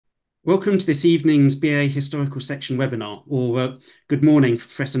Welcome to this evening's BA Historical Section webinar, or good morning for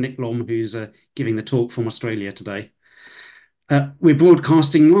Professor Nick Lomb, who's giving the talk from Australia today. We're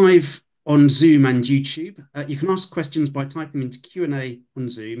broadcasting live on Zoom and YouTube. You can ask questions by typing into Q&A on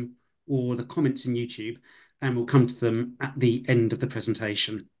Zoom or the comments in YouTube, and we'll come to them at the end of the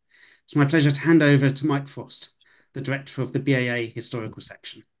presentation. It's my pleasure to hand over to Mike Frost, the Director of the BAA Historical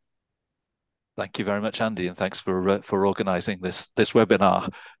Section. Thank you very much, Andy, and thanks for organising this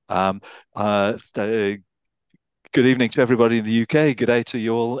webinar. Good evening to everybody in the UK. Good day to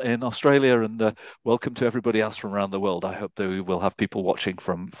you all in Australia, and welcome to everybody else from around the world. I hope that we will have people watching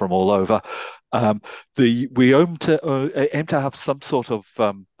from all over. We aim to have some sort of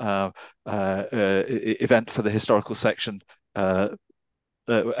event for the historical section.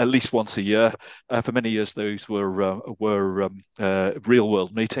 At least once a year. For many years, those were real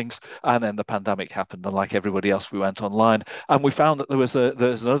world meetings, and then the pandemic happened, and like everybody else, we went online, and we found that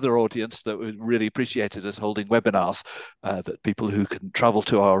there's another audience that really appreciated us holding webinars. That people who couldn't travel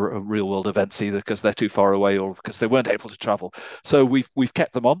to our real world events either because they're too far away or because they weren't able to travel. So we've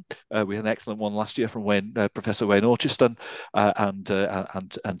kept them on. We had an excellent one last year from Professor Wayne Orchiston,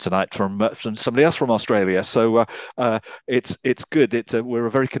 and tonight from somebody else from Australia. So it's good. We're a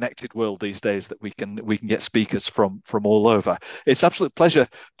very connected world these days that we can get speakers from all over. It's absolute pleasure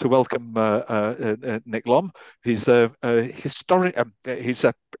to welcome Nick Lomb. He's a historic. He's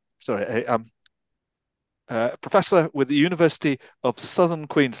a professor with the University of Southern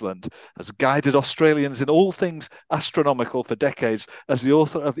Queensland, has guided Australians in all things astronomical for decades as the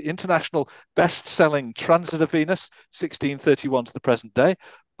author of the international best-selling Transit of Venus, 1631 to the present day.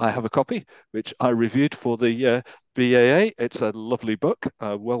 I have a copy, which I reviewed for the BAA. It's a lovely book,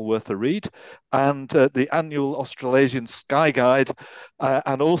 well worth a read. And the annual Australasian Sky Guide,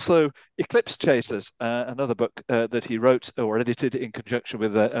 and also Eclipse Chasers, another book that he wrote or edited in conjunction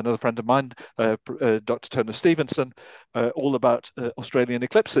with another friend of mine, Dr. Tona Stevenson, all about Australian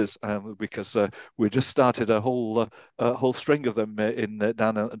eclipses, because we just started a whole string of them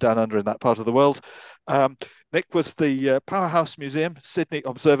down under in that part of the world. Nick was the Powerhouse Museum Sydney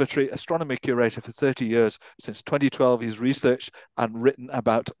Observatory astronomy curator for 30 years. Since 2012, he's researched and written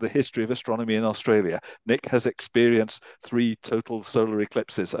about the history of astronomy in Australia. Nick has experienced 3 total solar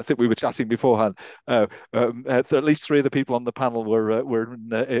eclipses. I think we were chatting beforehand. At least 3 of the people on the panel were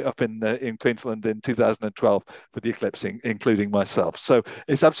up in Queensland in 2012 for the eclipse, including myself. So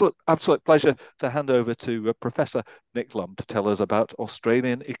it's absolute pleasure to hand over to Professor Nick Lomb to tell us about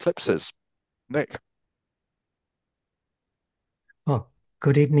Australian eclipses. Nick. Well,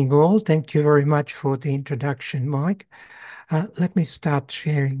 good evening all. Thank you very much for the introduction, Mike. Let me start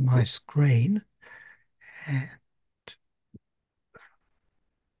sharing my screen.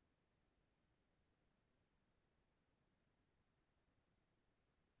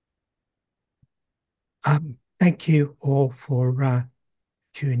 Thank you all for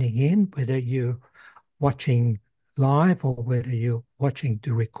tuning in, whether you're watching live or whether you're watching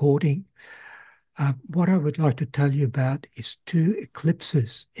the recording. What I would like to tell you about is 2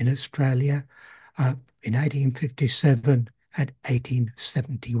 eclipses in Australia in 1857 and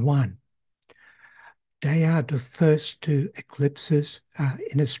 1871. They are the first 2 eclipses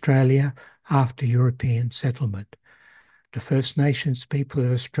in Australia after European settlement. The First Nations people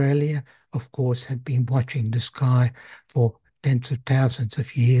of Australia, of course, had been watching the sky for tens of thousands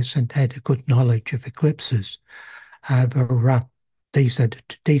of years and had a good knowledge of eclipses. However, these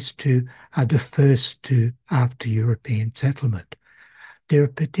 2 are the first 2 after European settlement. They're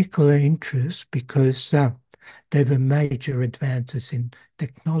of particular interest because they were major advances in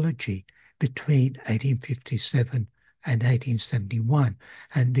technology between 1857 and 1871,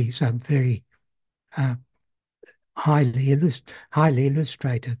 and these are very highly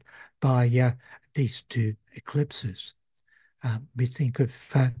illustrated by these 2 eclipses. We think of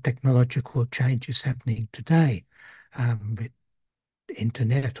technological changes happening today with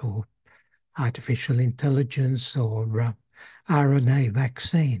internet or artificial intelligence or RNA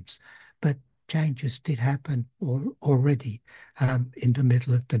vaccines, but changes did happen already in the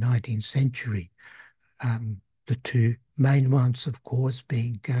middle of the 19th century. The 2 main ones, of course,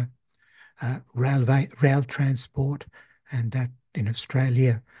 being rail transport, and that in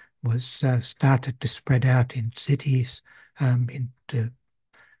Australia was started to spread out in cities in the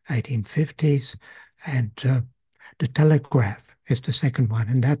 1850s, and the telegraph is the second one,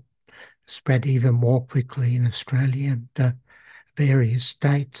 and that spread even more quickly in Australia, and various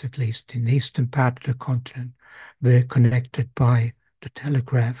states, at least in the eastern part of the continent, were connected by the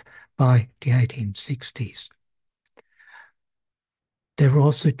telegraph by the 1860s. There were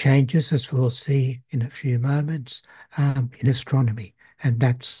also changes, as we'll see in a few moments, in astronomy, and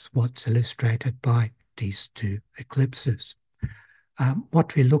that's what's illustrated by these two eclipses.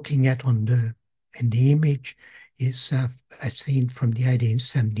 What we're looking at in the image is a scene from the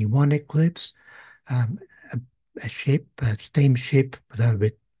 1871 eclipse. A ship, a steamship, though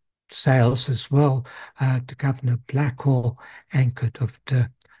with sails as well, the Governor Blackall, anchored of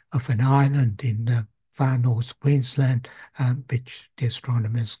an island in far north Queensland, which the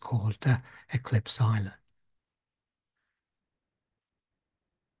astronomers called Eclipse Island.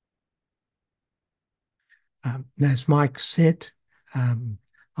 As Mike said,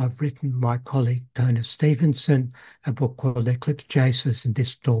 I've written my colleague Tona Stevenson a book called Eclipse Chasers, and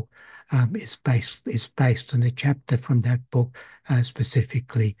this talk is based on a chapter from that book,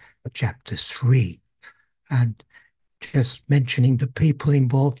 specifically chapter 3. And just mentioning the people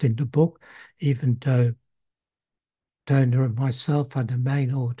involved in the book, even though Tona and myself are the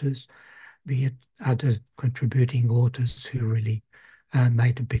main authors, we had other contributing authors who really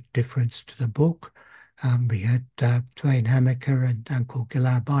made a big difference to the book. We had Twain Hamaker and Uncle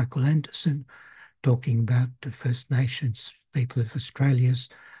Gillard Michael Anderson talking about the First Nations people of Australia's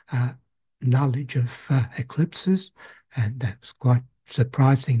knowledge of eclipses, and that's quite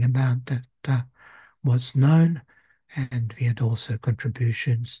surprising amount that was known. And we had also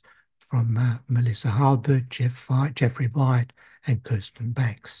contributions from Melissa Halbert, Jeffrey White, and Kirsten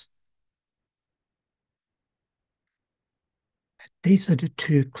Banks. These are the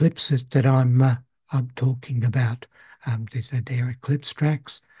two eclipses that I'm talking about. These are their eclipse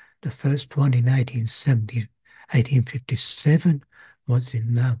tracks. The first one in 1857 was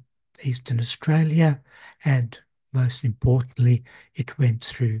in Eastern Australia, and most importantly, it went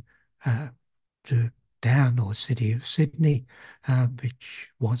through the town or city of Sydney, which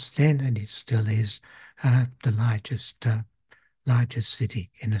was then and it still is the largest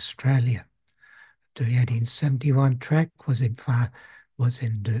city in Australia. The 1871 track was in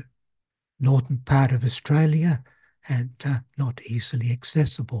the northern part of Australia and not easily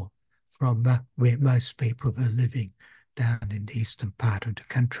accessible from where most people were living down in the eastern part of the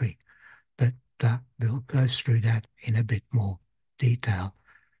country. But we'll go through that in a bit more detail.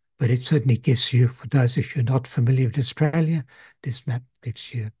 But it certainly gives you, for those of you not familiar with Australia, this map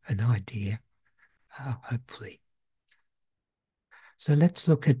gives you an idea, hopefully. So let's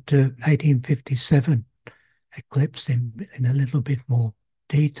look at the 1857 eclipse in a little bit more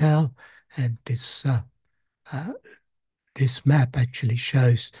detail. And this map actually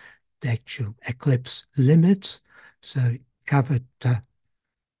shows the actual eclipse limits. So it covered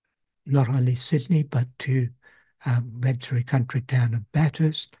not only Sydney, but went through a country town of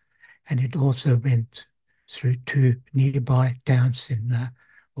Bathurst, and it also went through two nearby towns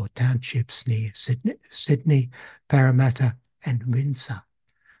or townships near Sydney, Parramatta, and Windsor.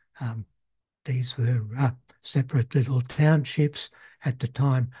 These were separate little townships at the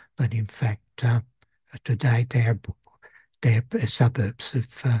time, but in fact, today they're suburbs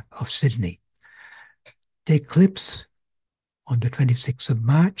of Sydney. The eclipse on the 26th of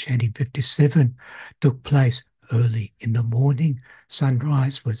March, 1857, took place early in the morning.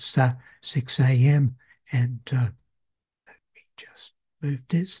 Sunrise was 6 a.m. and let me just move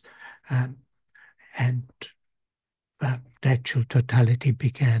this. And the actual totality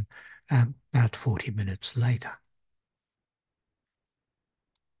began about 40 minutes later.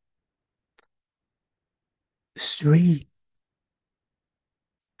 Three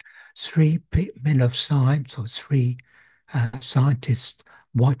men of science, or three scientists,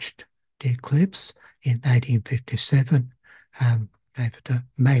 watched the eclipse in 1857. They were the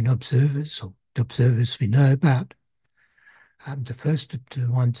main observers, or the observers we know about. The first of the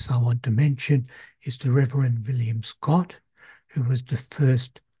ones I want to mention is the Reverend William Scott, who was the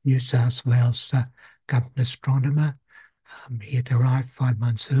first New South Wales government astronomer. He had arrived 5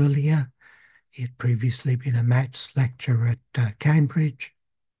 months earlier. He had previously been a maths lecturer at Cambridge.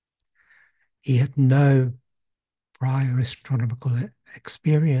 He had no prior astronomical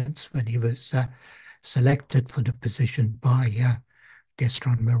experience when he was selected for the position by the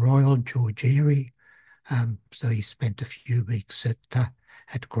Astronomer Royal, George Airy. So he spent a few weeks at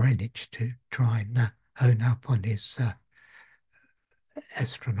Greenwich to try and hone up on his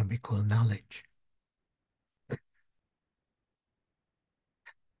astronomical knowledge.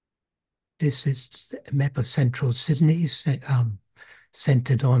 This is a map of central Sydney,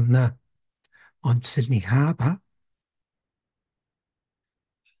 centred on Sydney Harbour.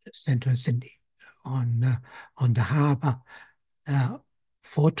 Centre of Sydney on the harbour.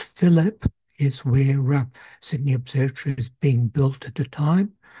 Fort Phillip is where Sydney Observatory is being built at the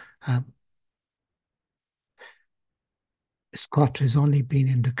time. Scott has only been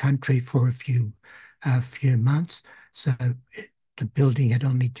in the country for a few months, so the building had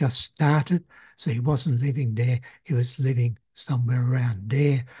only just started, so he wasn't living there. He was living somewhere around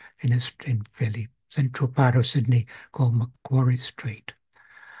there in a fairly central part of Sydney called Macquarie Street.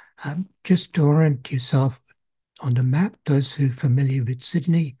 Just to orient yourself on the map, those who are familiar with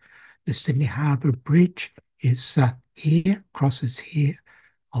Sydney, the Sydney Harbour Bridge is here, crosses here,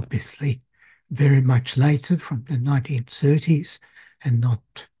 obviously very much later from the 1930s and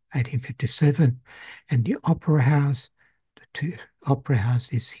not 1857. And the Opera House, Opera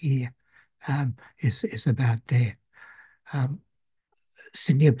House is here, is about there.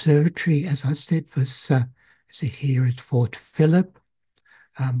 Sydney Observatory, as I said, was is here at Fort Phillip.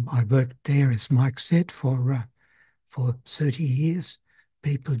 I worked there, as Mike said, for 30 years.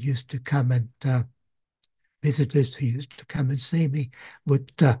 People used to come and visitors who used to come and see me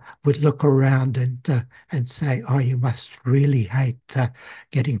would look around and say, "Oh, you must really hate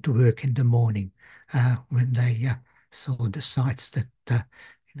getting to work in the morning," when they saw the sights that the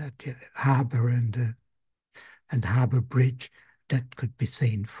harbour and Harbour Bridge that could be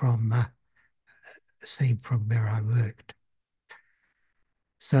seen from where I worked.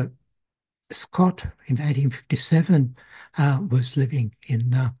 So Scott in 1857 was living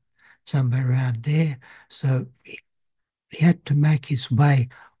in somewhere around there, so he had to make his way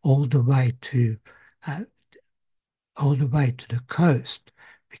all the way to the coast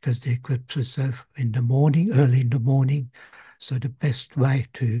because the eclipse was in the morning, early in the morning. So the best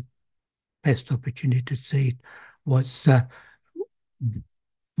opportunity to see it was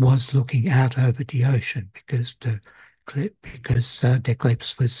looking out over the ocean because the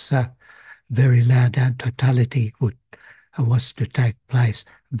eclipse was very low down. Totality was to take place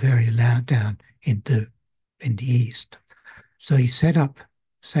very low down in the east. So he set up.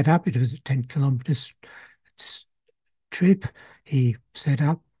 It was a 10 kilometers trip. He set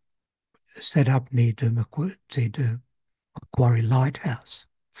up near the Macquarie Lighthouse,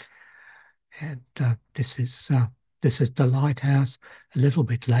 and this is the lighthouse. A little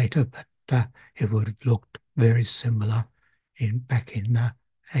bit later, but it would have looked very similar back in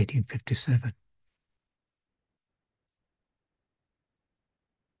 1857.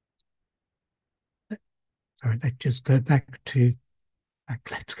 All right, let's go back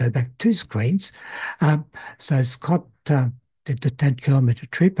two screens. So Scott did the 10-kilometer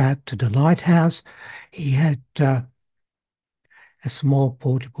trip out to the lighthouse. He had a small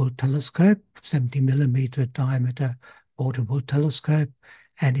portable telescope, 70-millimeter diameter portable telescope,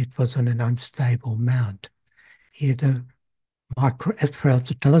 and it was on an unstable mount. He had for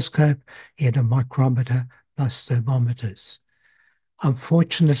the telescope, he had a micrometer plus thermometers.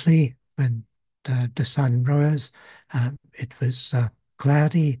 Unfortunately, when the sun rose, it was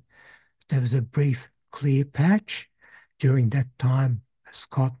cloudy. There was a brief clear patch. During that time,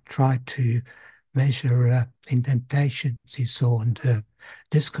 Scott tried to measure indentations he saw on the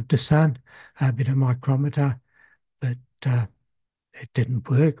disk of the sun with a micrometer, but it didn't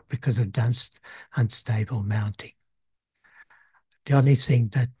work because of unstable mounting. The only thing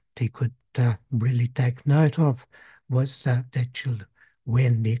that he could really take note of was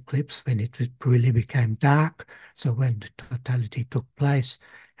when the eclipse, when it really became dark, so when the totality took place,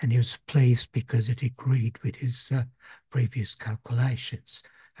 and he was pleased because it agreed with his previous calculations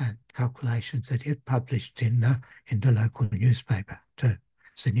that he had published in the local newspaper, the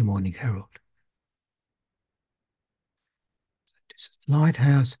Sydney Morning Herald. This is the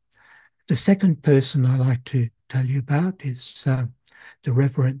lighthouse. The second person I like to tell you about is the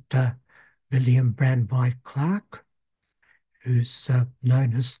Reverend William Brandwhite Clark, who's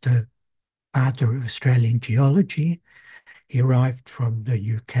known as the father of Australian geology. He arrived from the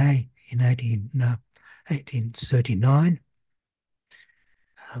UK in 1839.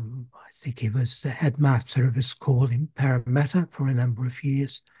 I think he was the headmaster of a school in Parramatta for a number of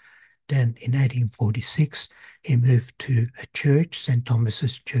years. Then in 1846, he moved to a church, St.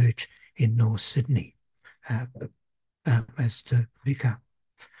 Thomas's Church in North Sydney, as the vicar.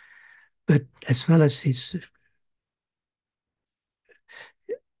 But as well as his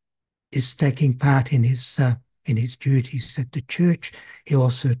taking part in his duties at the church, he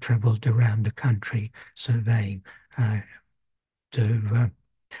also travelled around the country surveying the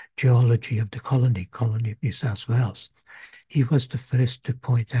geology of the colony of New South Wales. He was the first to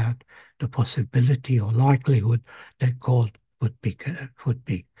point out the possibility or likelihood that gold would be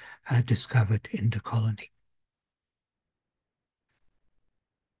discovered in the colony.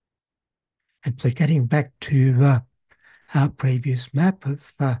 And so, getting back to our previous map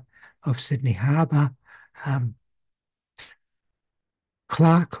of Sydney Harbour,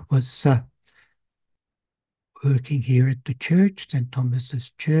 Clark was working here at the church, St.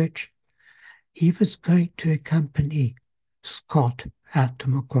 Thomas's Church. He was going to accompany Scott out to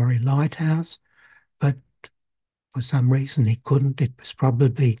Macquarie Lighthouse, but for some reason he couldn't. It was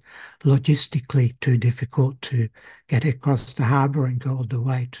probably logistically too difficult to get across the harbour and go all the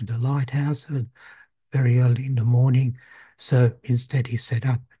way to the lighthouse very early in the morning. So instead he set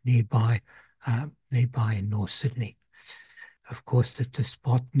up nearby in North Sydney. Of course, it's a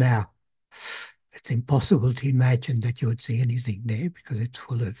spot now. It's impossible to imagine that you would see anything there because it's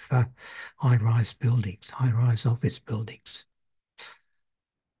full of high-rise buildings, high-rise office buildings.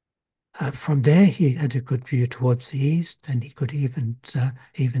 From there, he had a good view towards the east, and he could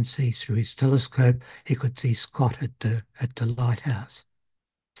even see through his telescope. He could see Scott at the lighthouse.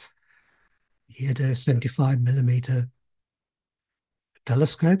 He had a 75mm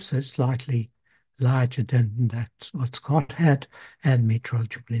telescope, so slightly larger than that's what Scott had, and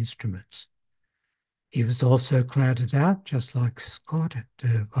meteorological instruments. He was also clouded out, just like Scott at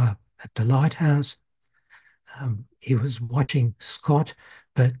the lighthouse. He was watching Scott,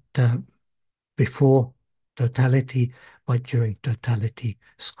 but before totality, but during totality,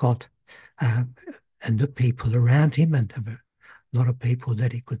 Scott and the people around him, and there were a lot of people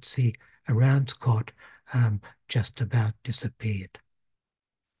that he could see around Scott, just about disappeared.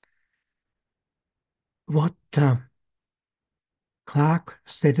 What Clarke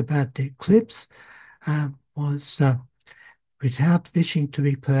said about the eclipse was, without wishing to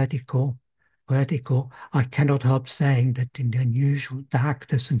be poetical, I cannot help saying that in the unusual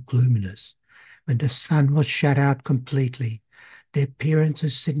darkness and gloominess, when the sun was shut out completely, the appearance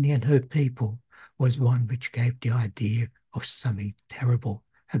of Sydney and her people was one which gave the idea of something terrible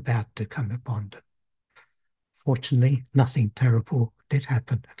about to come upon them. Fortunately, nothing terrible did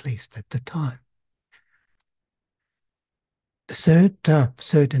happen, at least at the time. The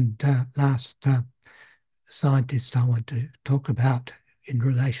third and last scientist I want to talk about in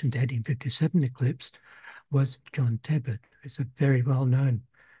relation to 1857 eclipse was John Tebbutt, who's a very well-known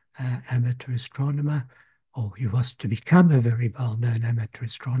amateur astronomer, or he was to become a very well-known amateur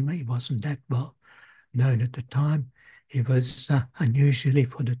astronomer. He wasn't that well known at the time. He was, unusually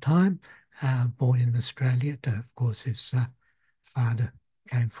for the time, born in Australia, though of course his father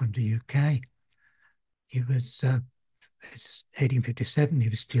came from the UK. He was 1857, he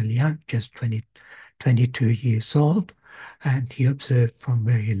was still young, just 22 years old, and he observed from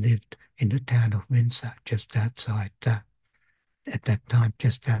where he lived in the town of Windsor, just outside, at that time,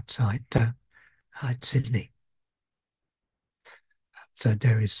 just outside Sydney. So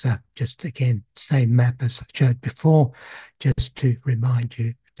there is just again, same map as I showed before, just to remind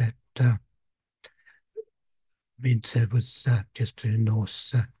you that Windsor was just to the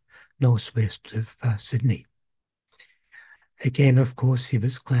northwest of Sydney. Again, of course, he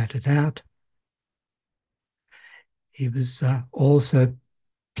was clouded out. He was also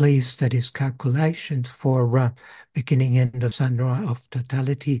pleased that his calculations for beginning end of sunrise of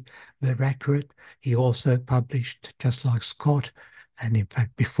totality were accurate. He also published, just like Scott, and in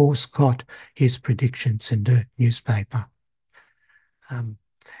fact before Scott, his predictions in the newspaper.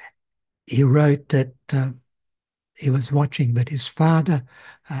 He wrote that he was watching with his father,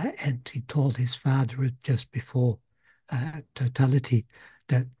 and he told his father just before totality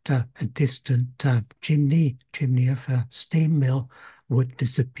that a distant chimney of a steam mill would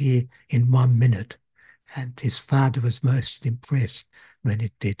disappear in 1 minute. And his father was most impressed when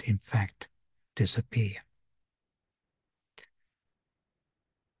it did, in fact, disappear.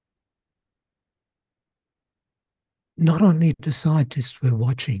 Not only the scientists were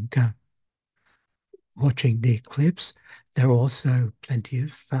watching the eclipse, there were also plenty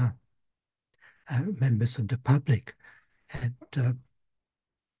of members of the public. And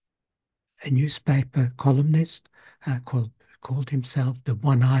a newspaper columnist called himself the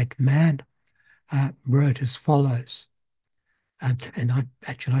One-Eyed Man, wrote as follows. And I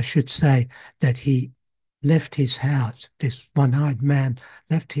should say that he left his house, this one-eyed man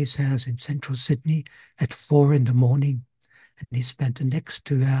left his house in central Sydney at 4 in the morning, and he spent the next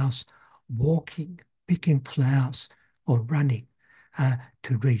 2 hours walking, picking flowers, or running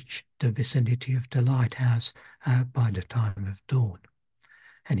to reach the vicinity of the lighthouse by the time of dawn.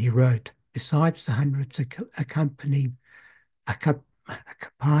 And he wrote, besides the hundreds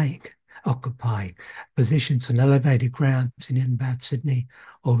occupying positions on elevated grounds in and about Sydney,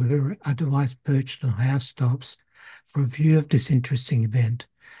 or who were otherwise perched on housetops for a view of this interesting event,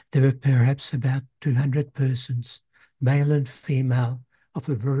 there were perhaps about 200 persons, male and female, of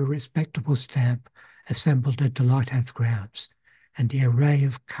a very respectable stamp, assembled at the lighthouse grounds, and the array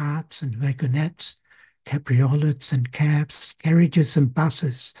of carts and wagonettes, cabriolets and cabs, carriages and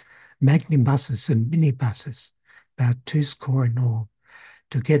buses, magnibuses and minibuses, about 2 score in all,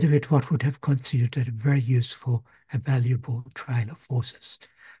 together with what would have considered a very useful and valuable trail of horses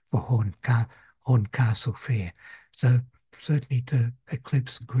for Horncastle Fair. So certainly the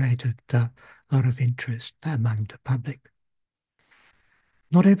eclipse created a lot of interest among the public.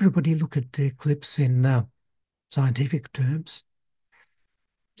 Not everybody look at the eclipse in scientific terms.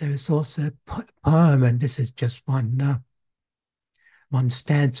 There is also a poem, and this is just one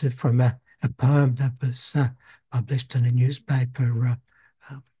stanza from a poem that was published in a newspaper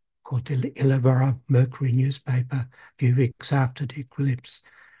called the Illawarra Mercury newspaper a few weeks after the eclipse.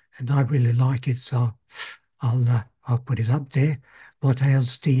 And I really like it, so I'll put it up there. What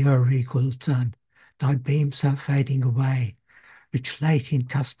ails thee, O regal sun? Thy beams are fading away, which late in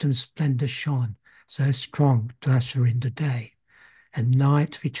custom's splendour shone, so strong to usher in the day. And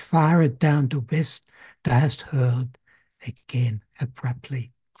night, which far down the west thou hast hurled, again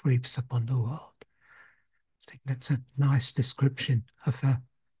abruptly creeps upon the world. I think that's a nice description of a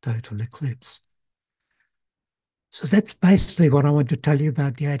total eclipse. So that's basically what I want to tell you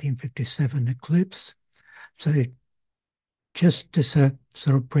about the 1857 eclipse. So just as a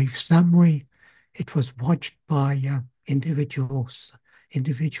sort of brief summary, it was watched by individual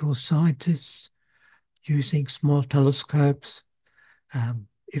scientists using small telescopes.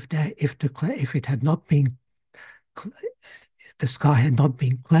 If it had not been, the sky had not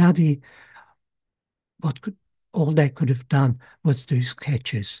been cloudy, all they could have done was do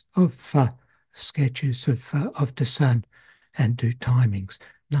sketches of the sun and do timings.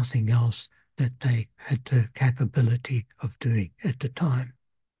 Nothing else that they had the capability of doing at the time.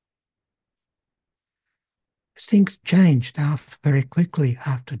 Things changed very quickly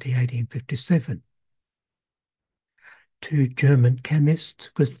after the 1857. Two German chemists,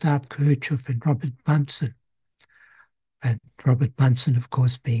 Gustav Kirchhoff and Robert Bunsen, and Robert Bunsen, of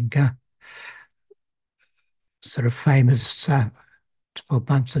course, being sort of famous for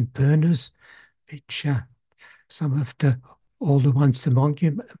Bunsen burners, which some of the older ones among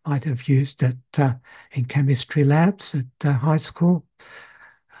you might have used in chemistry labs at high school.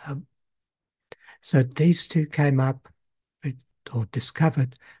 So these two came up with, or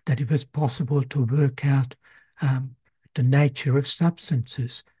discovered, that it was possible to work out the nature of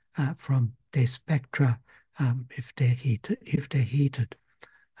substances from their spectra if they're heated.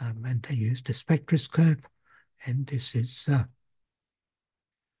 And they used a spectroscope, and this is you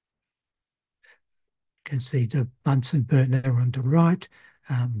can see the Bunsen burner on the right.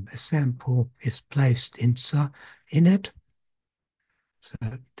 A sample is placed in it. So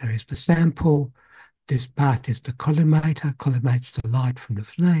there is the sample. This part is the collimator, collimates the light from the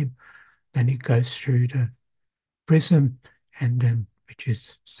flame. Then it goes through the prism, and then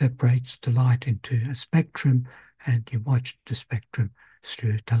separates the light into a spectrum, and you watch the spectrum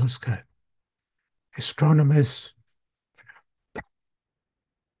through a telescope. Astronomers,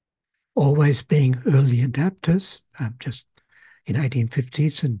 always being early adapters, just in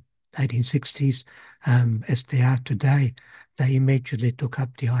 1850s and 1860s, as they are today, they immediately took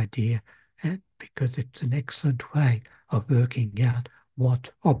up the idea because it's an excellent way of working out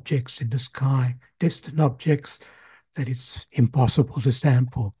what objects in the sky, distant objects, that it's impossible to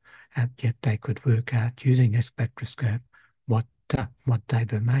sample, yet they could work out using a spectroscope what they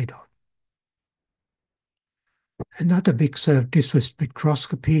were made of. Another big, so this was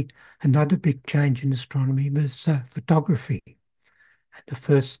spectroscopy. Another big change in astronomy was photography.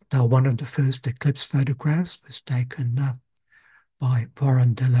 And one of the first eclipse photographs was taken by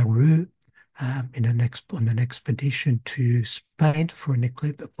Warren de la Rue on an expedition to Spain for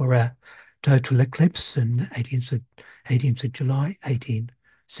a total eclipse on 18th of July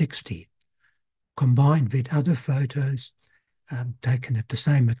 1860. Combined with other photos taken at the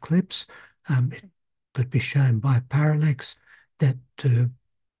same eclipse, it could be shown by parallax that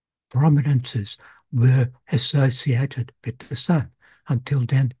prominences were associated with the sun. Until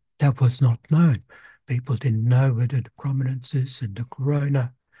then, that was not known. People didn't know whether the prominences and the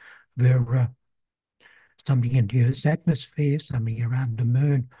corona were something in the Earth's atmosphere, something around the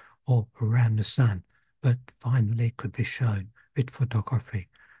moon, or around the sun. But finally, it could be shown with photography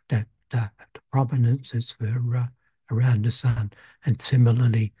that the prominences were around the sun, and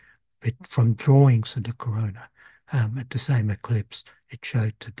similarly, from drawings of the corona at the same eclipse, it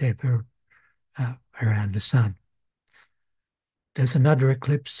showed that they were around the sun. There's another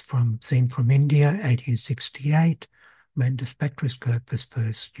eclipse seen from India, 1868, when the spectroscope was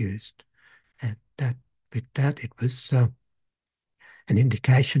first used. And with that, it was an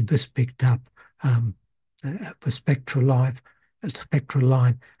indication was picked up for spectral line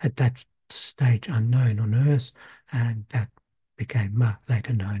at that stage unknown on Earth, and that became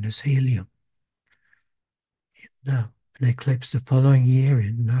later known as helium. Now, an eclipse the following year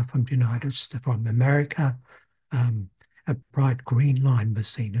from America. A bright green line was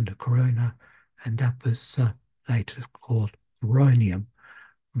seen in the corona, and that was later called coronium.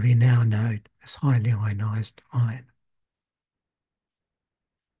 We now know it as highly ionized iron.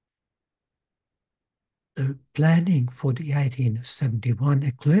 The planning for the 1871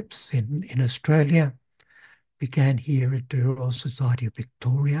 eclipse in Australia began here at the Royal Society of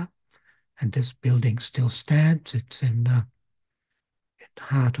Victoria, and this building still stands. It's in the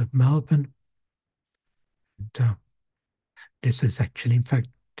heart of Melbourne. And this is actually, in fact,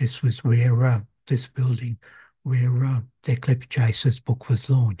 this was where this building where the Eclipse Chasers book was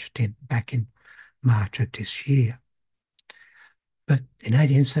launched back in March of this year. But in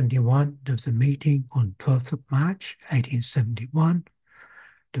 1871, there was a meeting on 12th of March, 1871.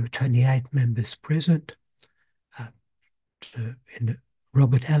 There were 28 members present.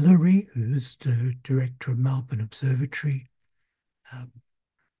 Robert Ellery, who's the director of Melbourne Observatory,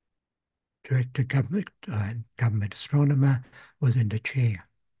 director government and government astronomer, was in the chair.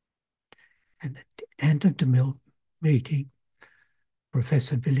 And at the end of the meeting,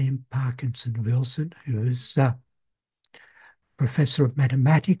 Professor William Parkinson Wilson, who is Professor of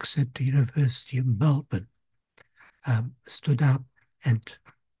Mathematics at the University of Melbourne, stood up and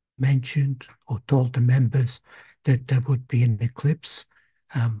mentioned or told the members that there would be an eclipse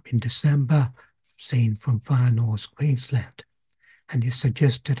in December, seen from far north Queensland. And he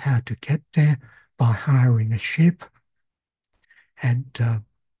suggested how to get there by hiring a ship and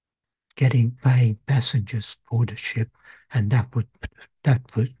paying passengers for the ship, and that would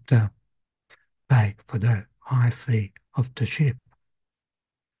pay for the high fee of the ship.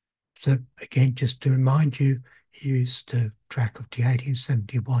 So again, just to remind you, here's the track of the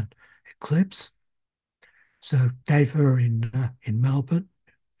 1871 eclipse. So they were in Melbourne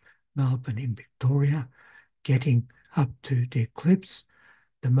in Victoria, getting up to the eclipse.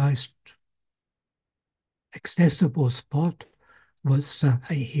 The most accessible spot was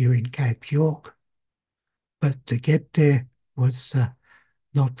here in Cape York, but to get there was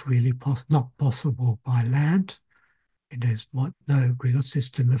not really not possible by land. And there's no real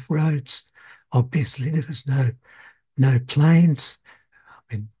system of roads. Obviously, there was no planes. I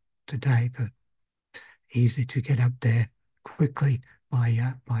mean, today, but easy to get up there quickly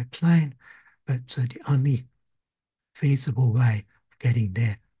by plane. But so the only feasible way of getting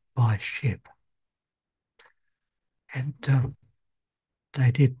there by ship. And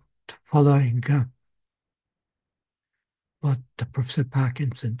they did following what the Professor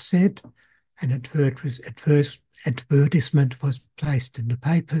Parkinson said. An advertisement was placed in the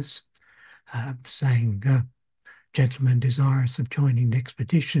papers saying gentlemen desirous of joining the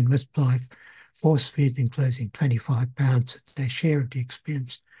expedition must apply force feed enclosing £25 at their share of the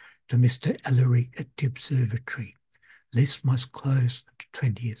expense to Mr. Ellery at the observatory. List must close on the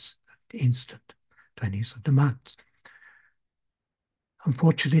 20th of the instant, 20th of the month.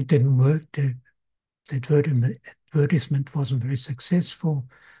 Unfortunately, it didn't work. The advertisement wasn't very successful.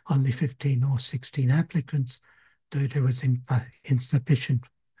 Only 15 or 16 applicants, though there was insufficient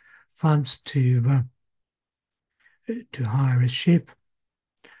funds to hire a ship.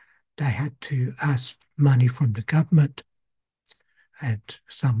 They had to ask money from the government, and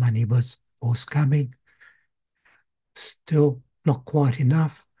some money was forthcoming. Still not quite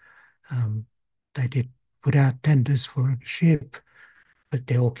enough. They did put out tenders for a ship, but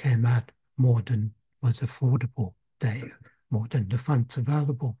they all came out more than was affordable, more than the funds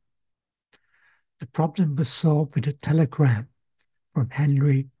available. The problem was solved with a telegram from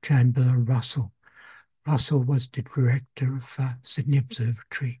Henry Chamberlain Russell. Russell was the director of Sydney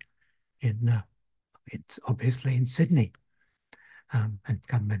Observatory obviously in Sydney, and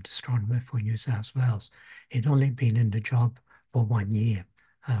government astronomer for New South Wales. He'd only been in the job for 1 year,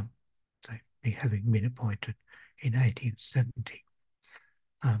 so having been appointed in 1870.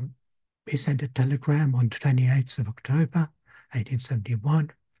 He sent a telegram on 28th of October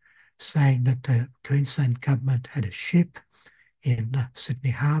 1871 saying that the Queensland government had a ship in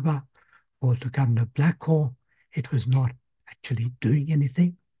Sydney Harbour called the Governor Blackhall. It was not actually doing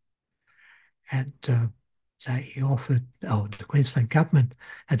anything. And the Queensland government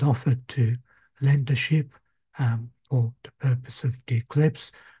had offered to lend the ship for the purpose of the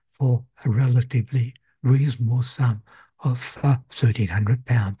eclipse for a relatively reasonable sum of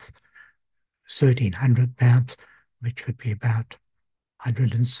 £1,300. £1,300, which would be about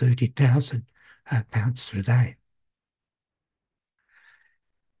 £130,000 today.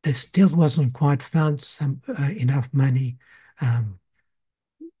 There still wasn't quite found enough money.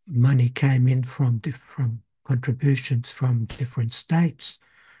 Money came in from contributions from different states,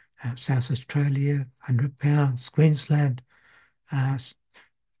 South Australia, £100,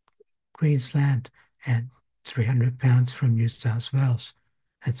 Queensland, and £300 from New South Wales,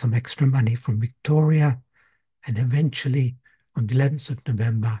 and some extra money from Victoria. And eventually, on the 11th of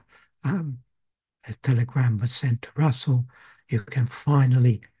November, a telegram was sent to Russell: you can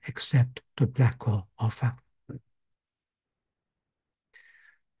finally accept the Blackwell offer.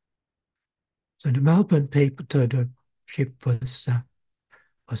 So the Melbourne people, the ship was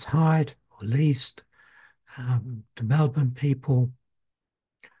hired or leased. The Melbourne people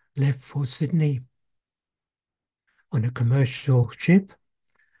left for Sydney on a commercial ship,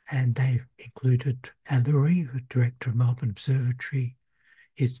 and they included Ellery, the director of Melbourne Observatory,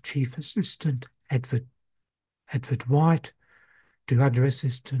 his chief assistant, Edward White, two other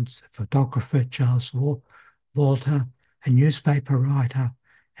assistants, a photographer, Charles Walter, a newspaper writer,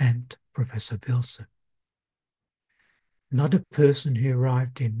 and Professor Wilson. Another person who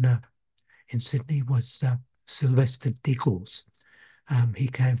arrived in Sydney was Sylvester Diggles. He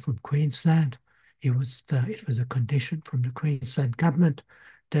came from Queensland. It was a condition from the Queensland government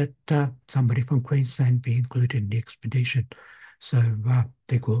that somebody from Queensland be included in the expedition. So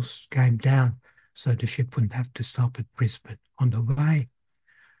Diggles came down so the ship wouldn't have to stop at Brisbane on the way.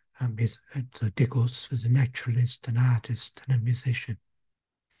 Diggles was a naturalist, an artist, and a musician.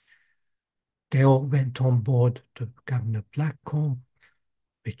 They all went on board the Governor Blackwell,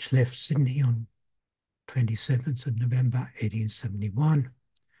 which left Sydney on 27th of November 1871.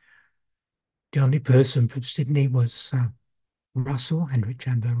 The only person from Sydney was Russell, Henry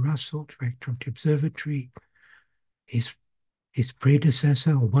Chamber Russell, director of the observatory. His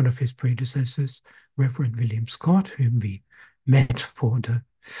predecessor, or one of his predecessors, Reverend William Scott, whom we met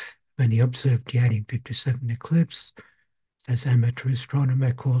when he observed the 1857 eclipse, as amateur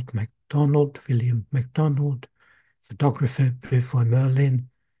astronomer called William MacDonald, photographer Beaufoy Merlin,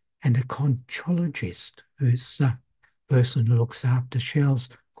 and a conchologist, who's a person who looks after shells,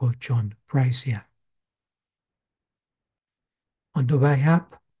 called John Brazier. On the way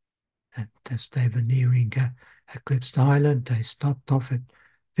up, and as they were nearing Eclipse Island, they stopped off at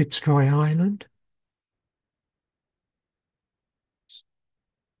Fitzroy Island.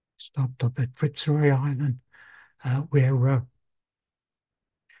 Where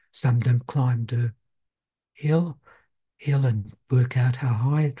some of them climbed the hill and work out how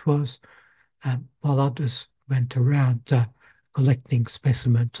high it was, while others went around collecting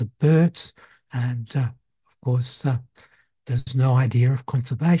specimens of birds. And of course, there's no idea of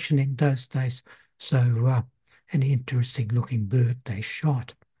conservation in those days, so any interesting looking bird they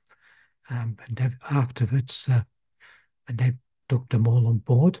shot. And afterwards, when they took them all on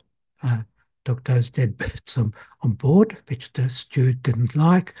board, took those dead birds on board, which the steward didn't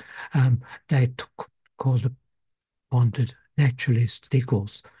like, they called upon the naturalist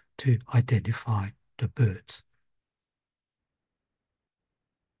Diggles to identify the birds.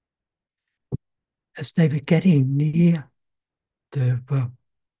 As they were getting near the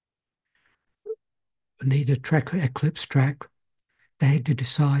eclipse track, they had to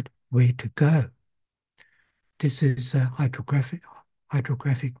decide where to go. This is a hydrographic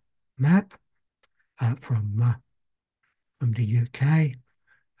map from the UK.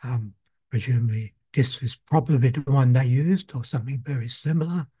 Presumably, this is probably the one they used, or something very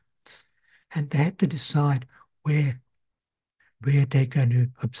similar. And they had to decide where they're going to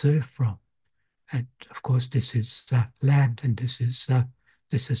observe from. And of course, this is land, and this is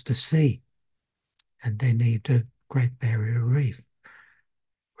the sea, and they need a Great Barrier Reef.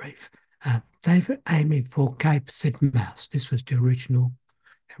 They were aiming for Cape Sidmouth. This was the original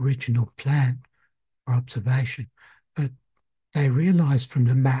plan for observation, but they realised from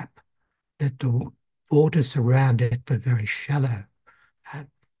the map that the waters around it were very shallow.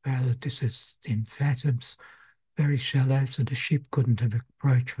 This is in fathoms, very shallow, so the ship couldn't have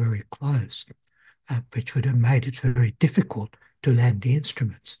approached very close, which would have made it very difficult to land the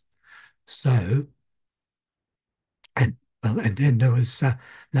instruments. So, and then there was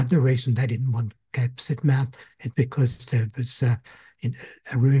another reason they didn't want Cape Sidmouth, is because there was a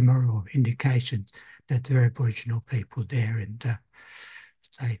rumour or indication that there were Aboriginal people there, and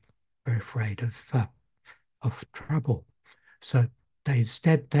they were afraid of trouble. So they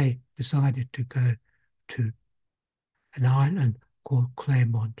decided to go to an island called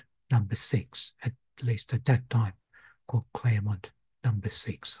Claremont number 6, at least at that time, called Claremont number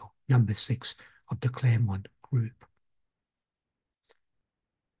 6, or number 6 of the Claremont group.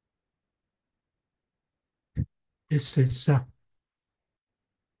 This is the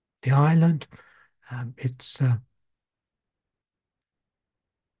island. It's a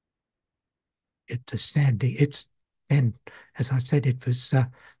sandy. It's then, as I said, it was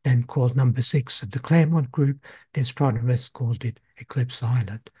then called number 6 of the Claremont group. The astronomers called it Eclipse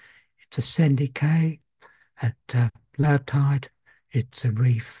Island. It's a sandy cay at low tide. It's a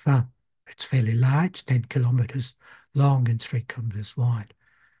reef. It's fairly large, 10 kilometres long and 3 kilometres wide.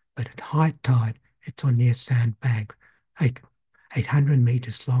 But at high tide, it's only a sandbank, 800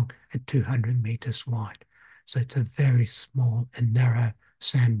 metres long and 200 metres wide. So it's a very small and narrow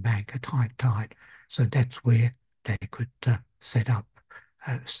sandbank at high tide. So that's where they could set up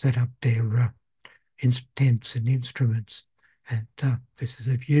their tents and instruments. And this is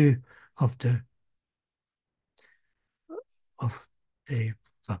a view of the of the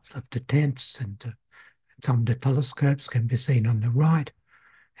of the tents, and some of the telescopes can be seen on the right,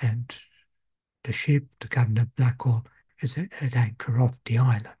 and the ship, the Governor Blackwell, is at anchor off the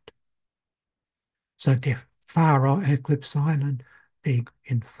island. So the far Eclipse Island being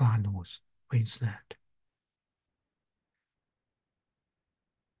in far north Queensland.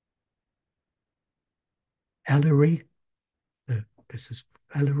 Ellery, this is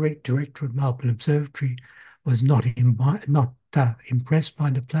Ellery, director of Melbourne Observatory, was not impressed by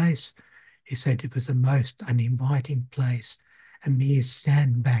the place. He said it was the most uninviting place, a mere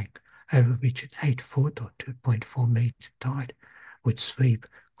sandbank over which an 8-foot or 2.4 metre tide would sweep,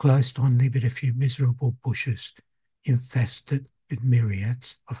 closed only with a few miserable bushes infested with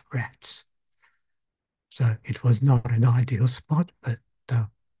myriads of rats. So it was not an ideal spot, but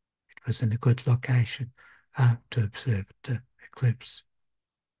it was in a good location to observe the eclipse.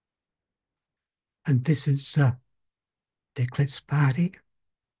 And this is the eclipse party,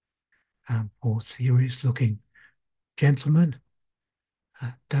 all serious-looking gentlemen.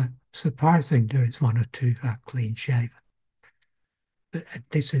 Surprising, there is one or two clean-shaven. But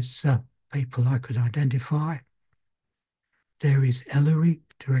this is people I could identify. There is Ellery,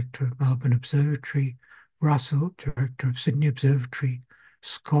 director of Melbourne Observatory, Russell, director of Sydney Observatory,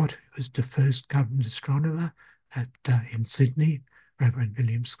 Scott, who was the first government astronomer in Sydney, Reverend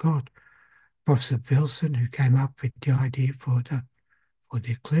William Scott, Prof. Wilson, who came up with the idea for the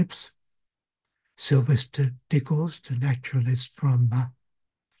eclipse, Sylvester Dickles, the naturalist from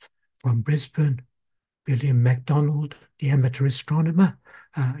Brisbane, William MacDonald, the amateur astronomer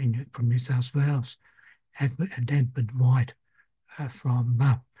from New South Wales, and Edmund White,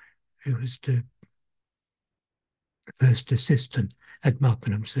 who was the first assistant at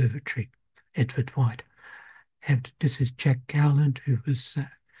Melbourne Observatory, Edward White. And this is Jack Gowland, who was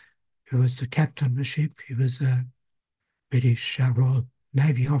the captain of the ship. He was a British Royal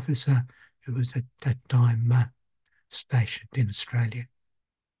Navy officer who was at that time stationed in Australia.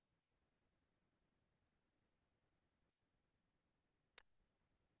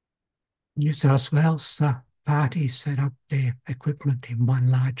 New South Wales party set up their equipment in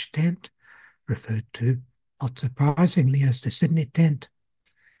one large tent, referred to, not surprisingly, as the Sydney tent.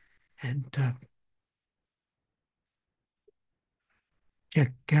 And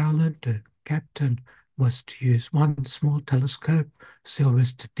Jack Gowland, the captain, was to use one small telescope.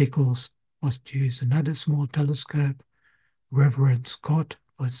 Sylvester Dickles was to use another small telescope. Reverend Scott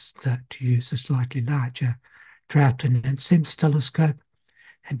was to use a slightly larger Troughton and Sims telescope.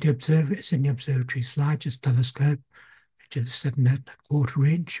 And the Sydney Observatory's largest telescope, which is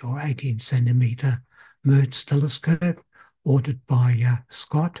 7.25-inch or 18-centimetre Mertz telescope, ordered by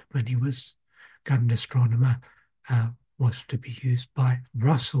Scott when he was government astronomer, was to be used by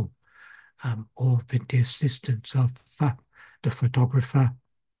Russell, or with the assistance of the photographer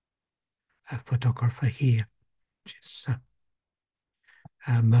here, which is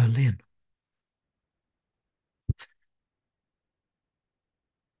Merlin.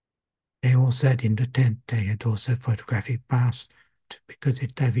 They also had in the tent, they had also photographic pass because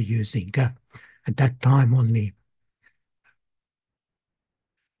they were using, at that time, only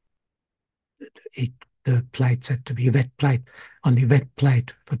the plates had to be wet plate. Only wet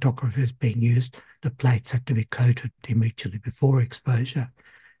plate photographers being used. The plates had to be coated immediately before exposure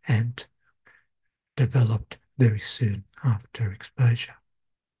and developed very soon after exposure.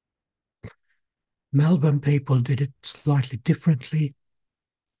 Melbourne people did it slightly differently.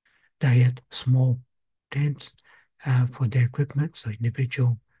 They had small tents for their equipment, so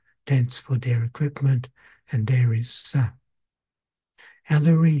individual tents for their equipment. And there is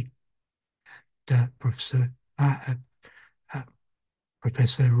Ellery, Professor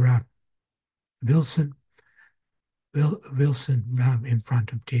Wilson in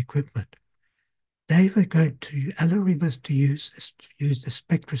front of the equipment. Ellery was to use the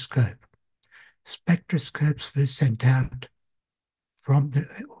spectroscope. Spectroscopes were sent out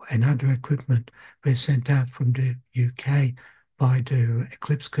and other equipment were sent out from the UK by the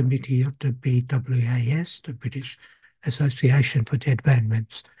Eclipse Committee of the BWAS, the British Association for the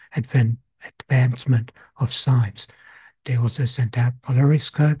Advancement of Science. They also sent out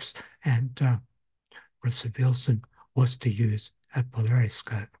polariscopes, and Professor Wilson was to use a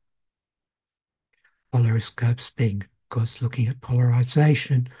polariscope. Polariscopes being, of course, looking at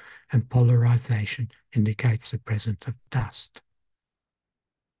polarization, and polarization indicates the presence of dust.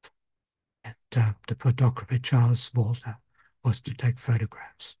 And the photographer Charles Walter was to take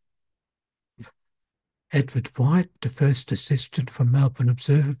photographs. Edward White, the first assistant from Melbourne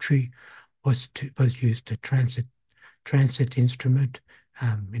Observatory, was used a transit instrument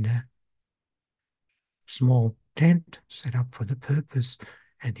in a small tent set up for the purpose,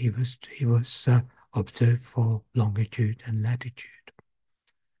 and he was observed for longitude and latitude,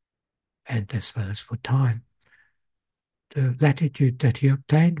 and as well as for time. The latitude that he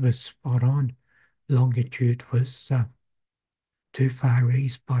obtained was spot on. Longitude was 2 far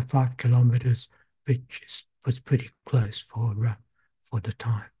east by 5 kilometers, which was pretty close for the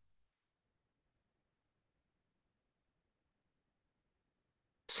time.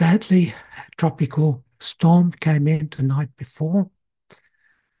 Sadly, a tropical storm came in the night before.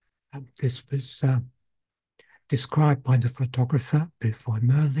 This was described by the photographer before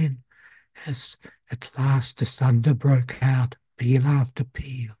Merlin as, at last the thunder broke out, peal after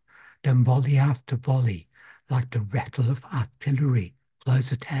peal, then volley after volley, like the rattle of artillery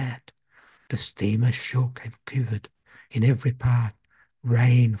close at hand. The steamer shook and quivered in every part.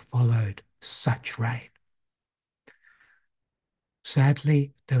 Rain followed, such rain.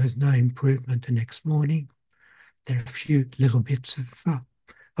 Sadly, there was no improvement the next morning. There are a few little bits of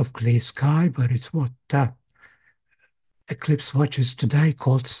clear sky, but it's what eclipse watchers today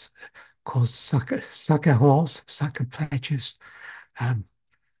called sucker holes, sucker patches.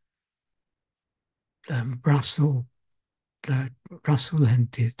 Russell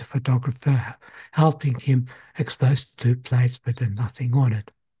and the photographer helping him expose 2 plates, but there's nothing on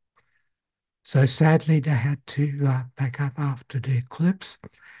it. So sadly, they had to pack up after the eclipse,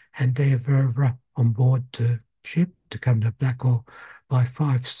 and they were on board the ship to come to Blackwell by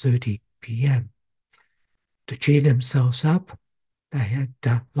 5:30 p.m. To cheer themselves up, they had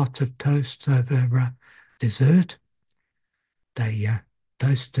lots of toasts over dessert. They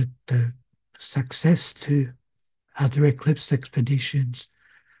toasted the success to other eclipse expeditions.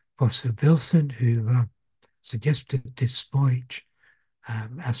 Professor Wilson, who suggested this voyage,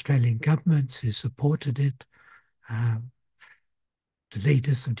 Australian governments who supported it, the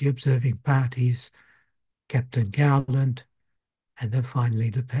leaders of the observing parties, Captain Gowland, and then finally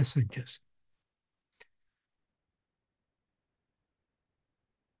the passengers.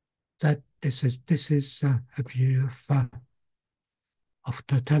 That this is a view of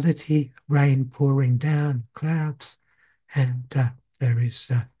totality, rain pouring down, clouds, and there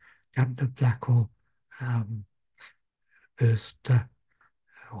is Governor Blackwell first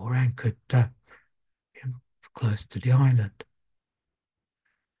or anchored close to the island.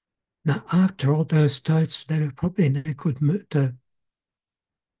 Now, after all those toasts, they were probably in a good mood.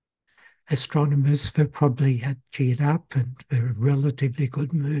 Astronomers were probably had cheered up and were in a relatively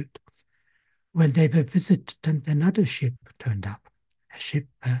good mood when they were visited, and another ship turned up, a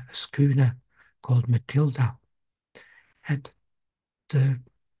schooner called Matilda. And the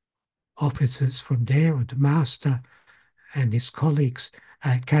officers from there, or the master and his colleagues,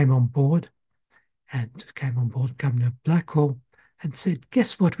 came on board Governor Blackwell, and said,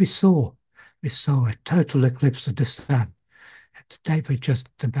 guess what we saw? We saw a total eclipse of the sun. And they were just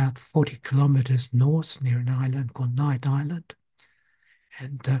about 40 kilometers north near an island called Night Island.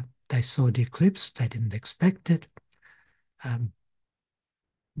 And they saw the eclipse. They didn't expect it.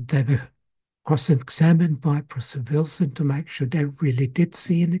 They were cross-examined by Professor Wilson to make sure they really did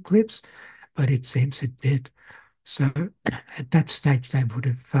see an eclipse, but it seems it did. So at that stage, they would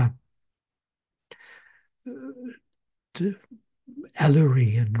have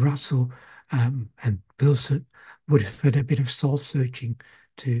Ellery and Russell and Wilson would have had a bit of soul searching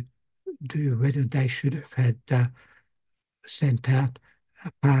to do whether they should have had sent out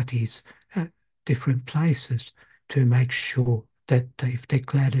parties at different places to make sure that if they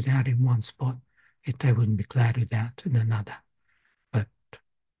clouded out in one spot, they wouldn't be clouded out in another. But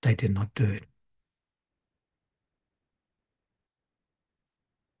they did not do it.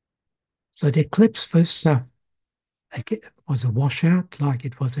 So the eclipse was a washout like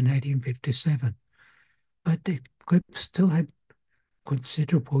it was in 1857. But the eclipse still had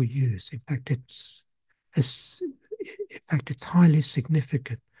considerable use. In fact, it's highly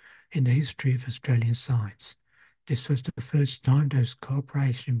significant in the history of Australian science. This was the first time there was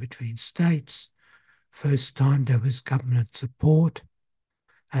cooperation between states, first time there was government support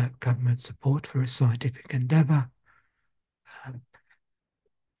for a scientific endeavour,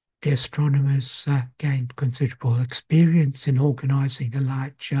 The astronomers gained considerable experience in organising a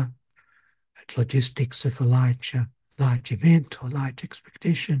large logistics of a large event or large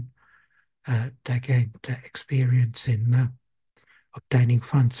expedition. They gained experience in obtaining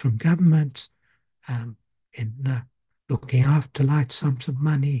funds from governments, in looking after large sums of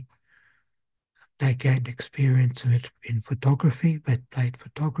money. They gained experience in photography. They played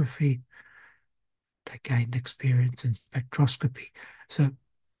photography. They gained experience in spectroscopy. So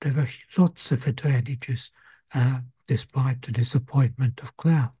there were lots of advantages despite the disappointment of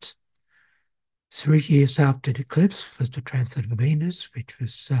clouds. 3 years after the eclipse was the transit of Venus, which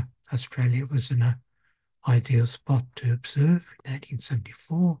was Australia was in an ideal spot to observe in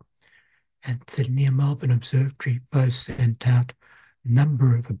 1874, and Sydney and Melbourne Observatory both sent out a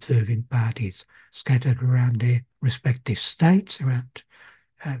number of observing parties scattered around their respective states, around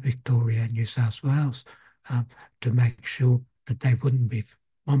Victoria and New South Wales, to make sure that they wouldn't be,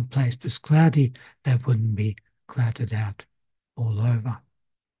 one place was cloudy, they wouldn't be clouded out all over.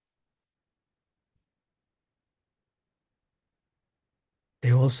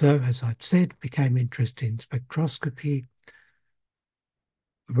 They also, as I've said, became interested in spectroscopy.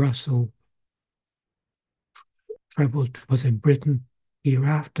 Russell was in Britain year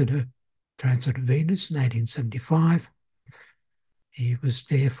after the transit of Venus in 1875. He was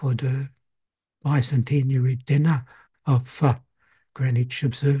there for the bicentenary dinner of Greenwich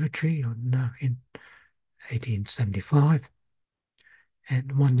Observatory in 1875.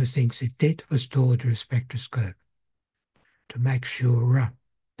 And one of the things he did was to order a spectroscope to make sure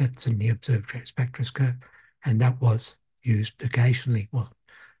that's in the observatory spectroscope, and that was used occasionally. Well,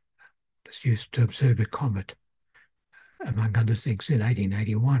 it was used to observe a comet, among other things, in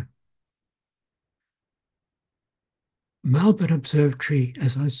 1881. Melbourne Observatory,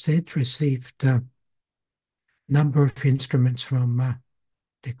 as I said, received a number of instruments from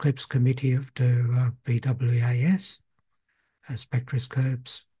the Eclipse Committee of the BWAS,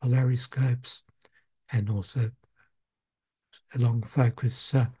 spectroscopes, polariscopes, and also a long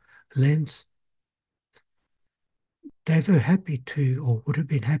focus lens. They were happy to, or would have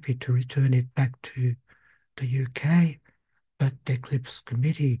been happy to, return it back to the UK, but the Eclipse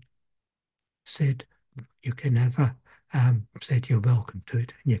Committee said you can have said you're welcome to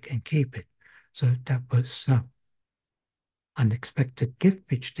it and you can keep it. So that was unexpected gift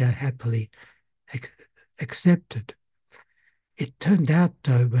which they happily accepted. It turned out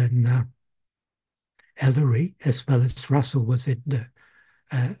though, when Ellery as well as Russell was in the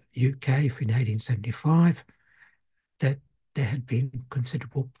UK in 1875, that there had been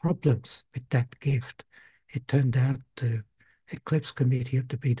considerable problems with that gift. It turned out the Eclipse Committee of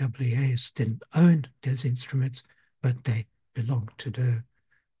the BWAS didn't own those instruments, but they belonged to the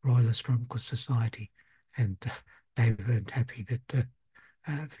Royal Astronomical Society, and they weren't happy that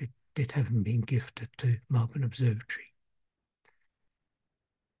it hadn't been gifted to Melbourne Observatory.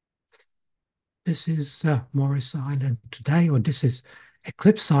 This is Morris Island today, or this is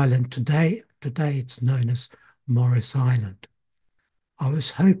Eclipse Island today. Today it's known as Morris Island. I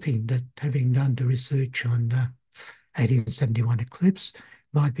was hoping that, having done the research on 1871 eclipse, it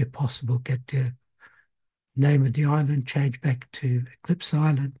might be possible to get the name of the island changed back to Eclipse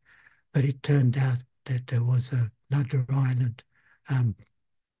Island, but it turned out that there was another island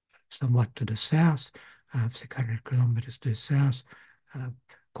somewhat to the south, 600 kilometers to the south,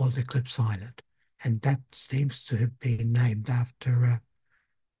 called Eclipse Island. And that seems to have been named after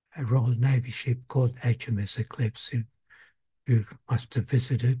a Royal Navy ship called HMS Eclipse, who must have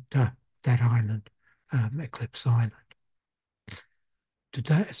visited that island, Eclipse Island.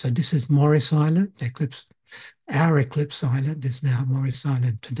 Today, so this is Morris Island. Our Eclipse Island is now Morris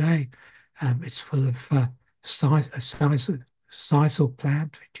Island today. It's full of sisal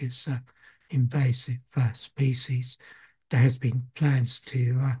plant, which is invasive species. There has been plans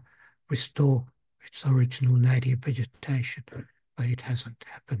to restore its original native vegetation, but it hasn't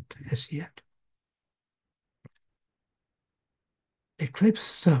happened as yet. The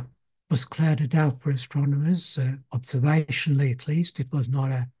eclipse was clouded out for astronomers, observationally at least. It was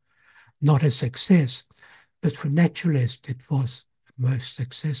not a success, but for naturalists it was most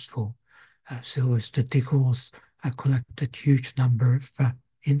successful. Sylvester Dickles collected huge number of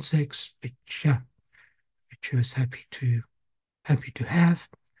insects, which he was happy to have.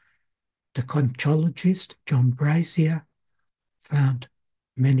 The conchologist John Brazier found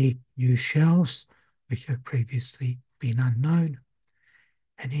many new shells which had previously been unknown,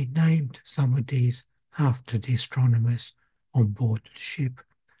 and he named some of these after the astronomers on board the ship.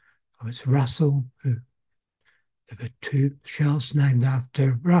 It was Russell, there were 2 shells named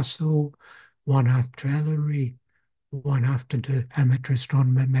after Russell, one after Ellery, one after the amateur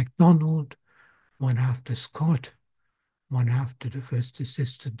astronomer MacDonald, one after Scott, one after the first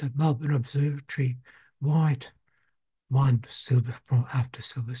assistant at Melbourne Observatory, White, one after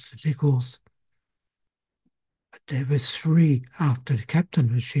Sylvester Diggles. But there were three after the captain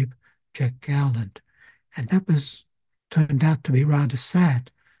of the ship, Jack Gowland. And that turned out to be rather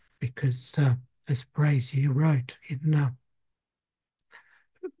sad because as Brazier wrote in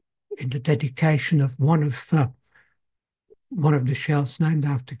the dedication of one of the shells named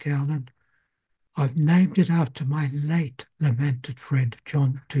after Gowland, I've named it after my late lamented friend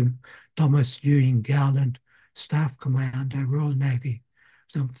John Thomas Ewing Gowland, Staff Commander, Royal Navy,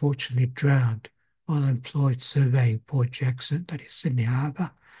 was unfortunately drowned while employed surveying Port Jackson, that is Sydney Harbour,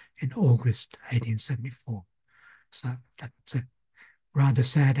 in August 1874. So that's a rather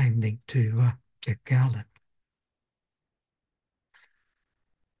sad ending to Jack Gowland.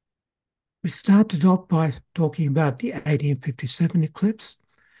 We started off by talking about the 1857 eclipse,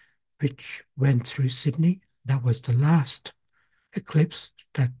 which went through Sydney. That was the last eclipse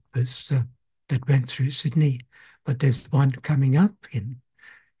that went through Sydney. But there's one coming up in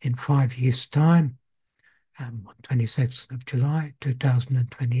 5 years' time, on 22nd of July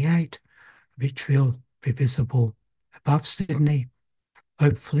 2028, which will be visible above Sydney.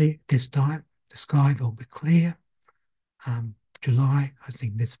 Hopefully, this time the sky will be clear. July, I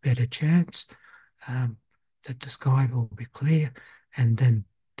think there's a better chance that the sky will be clear, and then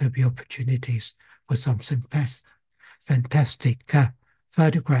there'll be opportunities for some fantastic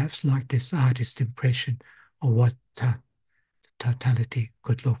photographs like this artist impression of what totality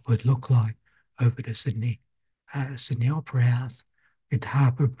would look like over the Sydney Opera House with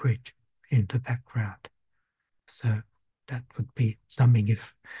Harbour Bridge in the background. So that would be something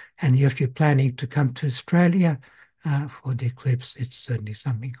if any of you planning to come to Australia for the eclipse, it's certainly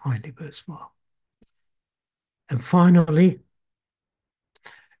something highly worthwhile. And finally,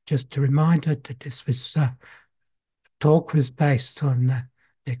 just a reminder that this talk was based on the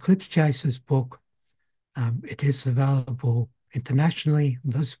Eclipse Chasers book. It is available internationally,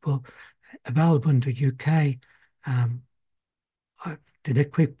 available in the UK. I did a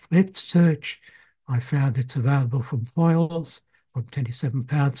quick web search. I found it's available from foils from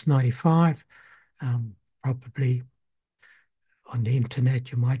 £27.95. Probably on the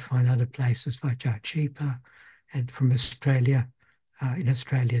internet, you might find other places which are cheaper. And from Australia, in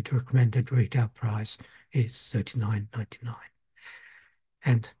Australia, the recommended retail price is $39.99.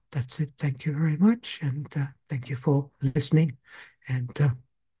 And that's it. Thank you very much. And thank you for listening. And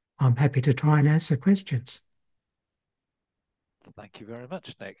I'm happy to try and answer questions. Thank you very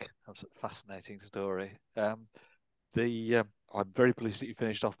much, Nick. That's a fascinating story. I'm very pleased that you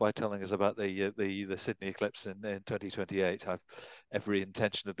finished off by telling us about the Sydney eclipse in 2028. I've every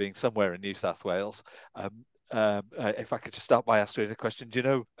intention of being somewhere in New South Wales. If I could just start by asking a question, do you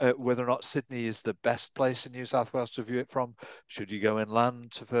know whether or not Sydney is the best place in New South Wales to view it from? Should you go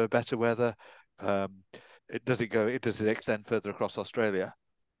inland for better weather? Does it extend further across Australia?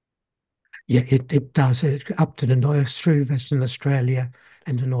 Yeah, it does. Up to the north, through Western Australia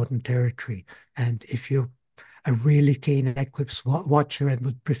and the Northern Territory. And if you're a really keen eclipse watcher and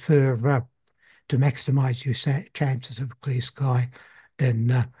would prefer to maximise your chances of a clear sky,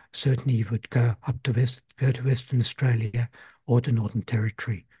 then certainly you would go to Western Australia or the Northern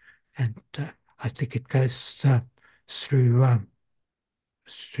Territory. And I think it goes through a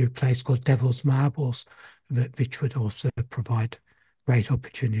place called Devil's Marbles, which would also provide great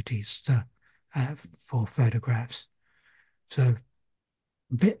opportunities for photographs. So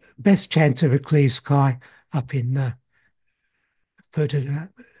best chance of a clear sky up in further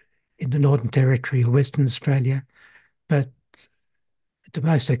in the Northern Territory or Western Australia. But the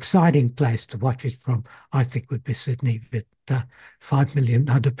most exciting place to watch it from, I think, would be Sydney with 5 million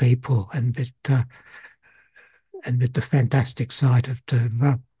other people and with the fantastic sight of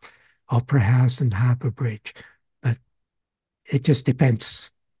the Opera House and Harbour Bridge. But it just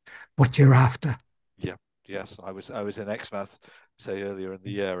depends what you're after. Yeah, yes, I was in Exmouth, say earlier in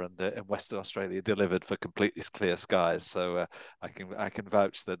the year, and Western Australia delivered for completely clear skies. So I can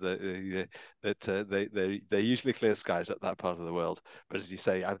vouch that they're usually clear skies at that part of the world. But as you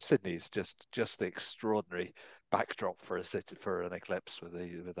say, Sydney's just the extraordinary backdrop for a city, for an eclipse with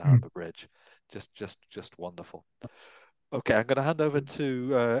the Harbour Bridge, just wonderful. Okay, I'm going to hand over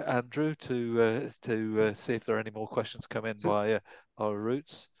to Andrew to see if there are any more questions come in via our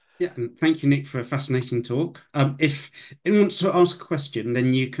routes. Yeah, and thank you, Nick, for a fascinating talk. If anyone wants to ask a question,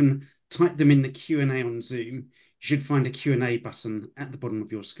 then you can type them in the Q&A on Zoom. You should find a Q&A button at the bottom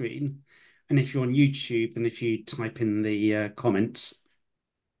of your screen. And if you're on YouTube, then if you type in the comments.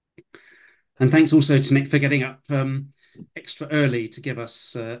 And thanks also to Nick for getting up extra early to give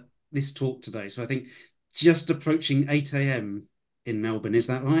us this talk today. So I think just approaching 8 a.m. in Melbourne, is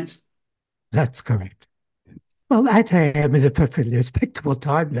that right? That's correct. Well, 8 a.m. is a perfectly respectable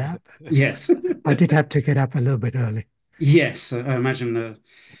time now, but Yes. I did have to get up a little bit early. Yes, I imagine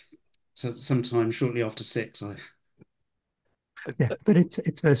so sometime shortly after 6. Yeah, but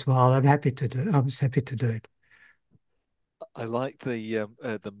it's worthwhile. I'm happy to do. I was happy to do it. I like the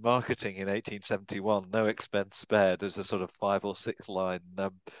marketing in 1871. No expense spared. There's a sort of 5 or 6 line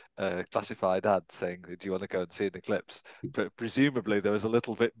classified ad saying, "Do you want to go and see an eclipse?" But presumably there was a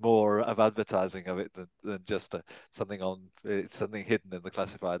little bit more of advertising of it than just something hidden in the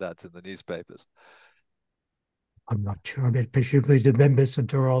classified ads in the newspapers. I'm not sure. I mean, presumably the members of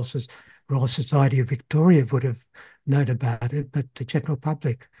the Royal Society of Victoria would have known about it, but the general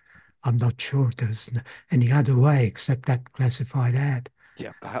public, I'm not sure there's any other way except that classified ad.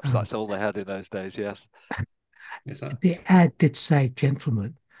 Yeah, perhaps Um, that's all they had in those days. Yes. Yes, the ad did say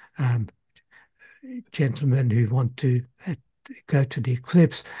um, gentlemen who want to go to the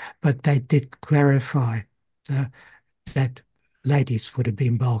eclipse, but they did clarify uh, that ladies would have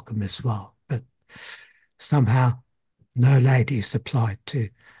been welcome as well. But somehow no ladies applied to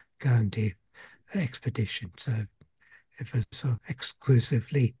go on the expedition. So it was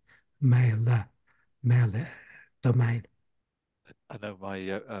exclusively male, male domain. I know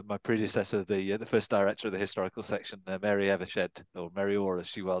my predecessor, the first director of the historical section, Mary Evershed, or Mary Orr as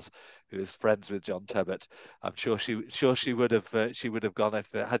she was, who was friends with John Tebbit. I'm sure she would have gone if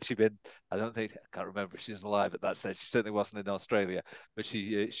had she been. I don't think I can't remember if she was alive at that stage. She certainly wasn't in Australia, but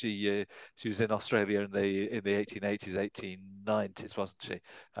she was in Australia in the 1880s, 1890s, wasn't she?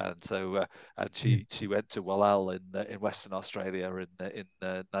 And so and Yeah, she went to Wallal in Western Australia in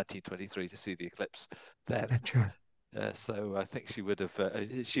 1923 to see the eclipse then. that's right. So I think she would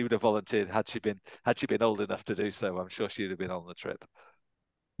have volunteered had she been old enough to do so. I'm sure she'd have been on the trip.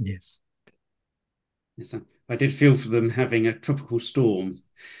 Yes. yes. I did feel for them having a tropical storm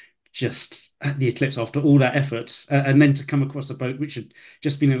just at the eclipse after all that effort, and then to come across a boat which had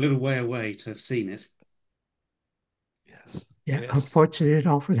just been a little way away to have seen it. Yes, Yeah, yes, unfortunately, it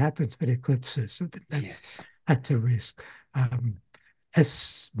often happens with eclipses. So Yes. that's a risk. Um,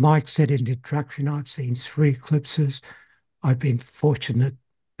 as Mike said in the introduction, I've seen 3 eclipses. I've been fortunate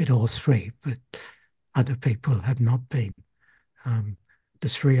with all 3, but other people have not been. Um, the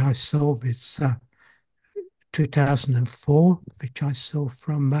 3 I saw was 2004, which I saw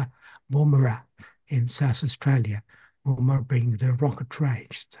from Woomera in South Australia. Woomera being the rocket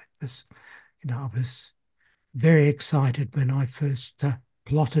range. So it was, I was very excited when I first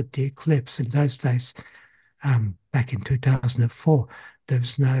plotted the eclipse. In those days, back in 2004, there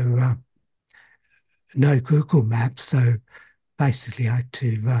was no Google Maps, so basically I had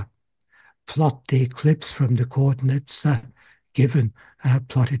to plot the eclipse from the coordinates given,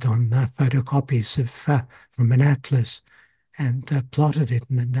 plotted on photocopies from an atlas, and plotted it,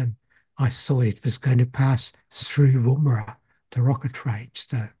 and then I saw it was going to pass through Woomera, the rocket range.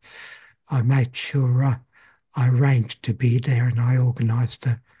 So I made sure I arranged to be there, and I organised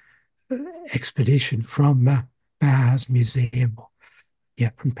an expedition from Powerhouse Museum,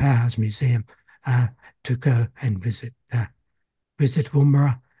 from Powerhouse Museum, to go and visit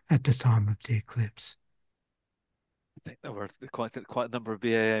Woomera at the time of the eclipse. I think there were quite a number of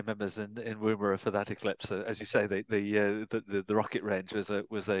BAA members in Woomera for that eclipse. As you say, the rocket range was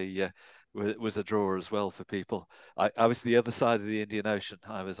a draw as well for people. I was the other side of the Indian Ocean.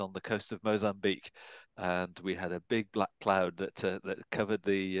 I was on the coast of Mozambique, and we had a big black cloud that covered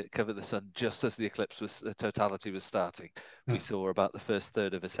the sun just as the totality was starting. We Oh, saw about the first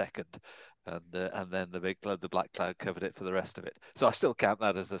third of a second. And then the black cloud covered it for the rest of it. So I still count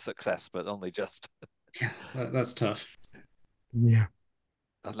that as a success, but only just. yeah, that's tough. Yeah,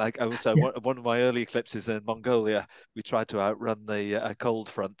 And like also yeah, one of my early eclipses in Mongolia, we tried to outrun the a cold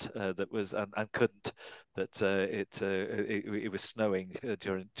front that was and couldn't. It was snowing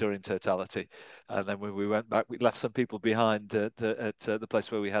during totality, and then when we went back, we left some people behind at the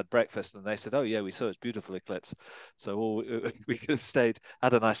place where we had breakfast, and they said, "Oh yeah, we saw its beautiful eclipse." So we could have stayed,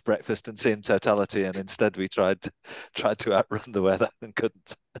 had a nice breakfast, and seen totality, and instead we tried to outrun the weather and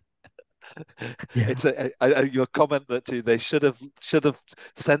couldn't. yeah. It's your comment that they should have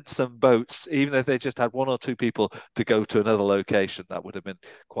sent some boats, even if they just had 1 or 2 people to go to another location. That would have been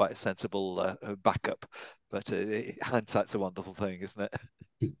quite a sensible backup. But hindsight's a wonderful thing, isn't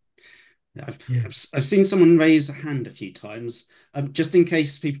it? Yeah, Yes. I've seen someone raise a hand a few times, just in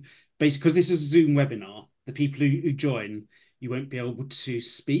case people, basically, because this is a Zoom webinar, the people who join, you won't be able to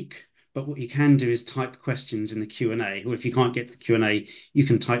speak. But what you can do is type questions in the Q&A, or if you can't get to the Q&A, you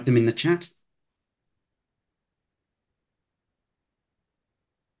can type them in the chat.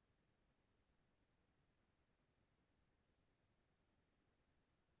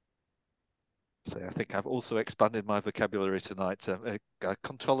 So I think I've also expanded my vocabulary tonight.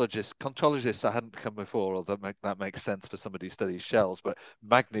 Contrologist I hadn't become before, although that makes sense for somebody who studies shells. But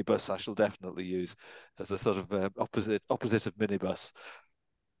magnibus I shall definitely use as a sort of opposite of minibus.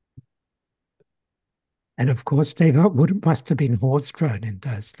 And of course, they must have been horse-drawn in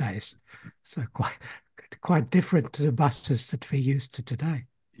those days, so quite different to the buses that we're used to today.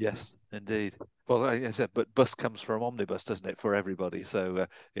 Yes, indeed. Well, I said, but bus comes from omnibus, doesn't it, for everybody? So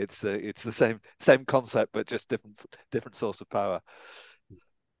it's the same concept, but just different source of power.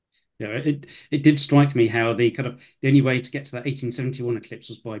 Yeah, it did strike me how the only way to get to that 1871 eclipse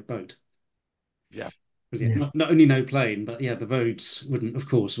was by boat. Yeah. Because Yeah. not only no plane, but yeah, the roads wouldn't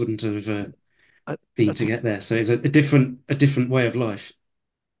have Uh, been to get there. So it's a different way of life.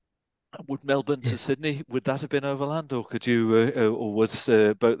 would Melbourne to Yes. Sydney, would that have been overland, or could you, or was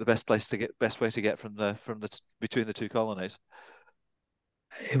boat the best way to get between the two colonies?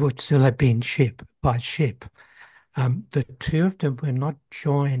 It would still have been by ship. The two of them were not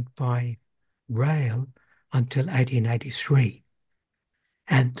joined by rail until 1883.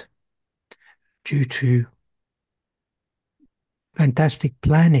 And due to fantastic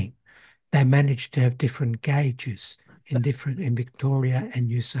planning, they managed to have different gauges in Victoria and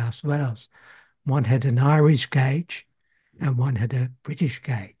New South Wales. One had an Irish gauge and one had a British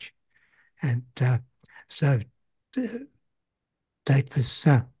gauge. And so that was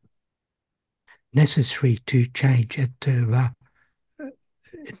necessary to change it to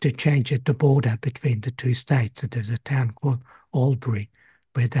change at the border between the two states. And there's a town called Albury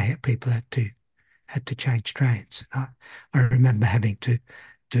where people had to change trains. I remember having to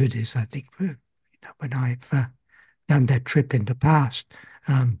do this. I think when I've done that trip in the past,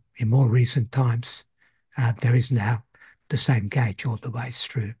 in more recent times, there is now the same gauge all the way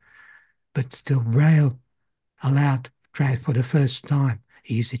through, but still rail allowed for the first time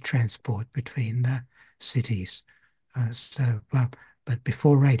easy transport between cities. But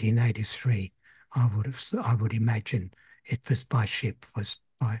before 1883, I would imagine it was by ship was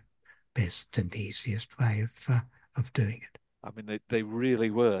by best and the easiest way of doing it. I mean, they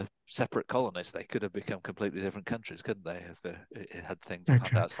really were separate colonies. They could have become completely different countries, couldn't they, if it had things That's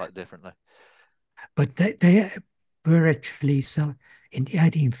panned right. out slightly differently? But they were actually in the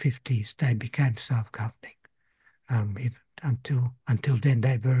 1850s they became self-governing. Until then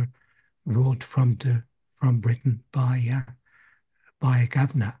they were ruled from Britain by a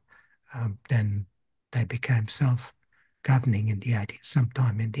governor. Then they became self-governing in the 80s,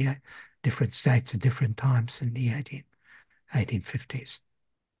 sometime in the different states at different times in the 1850s.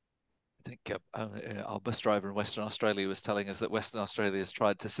 I think our bus driver in Western Australia was telling us that Western Australia has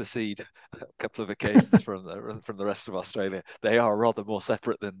tried to secede a couple of occasions from the rest of Australia. They are rather more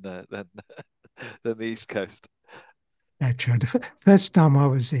separate than the East Coast. That's right. The first time I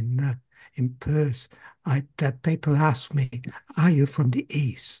was in Perth, people asked me, "Are you from the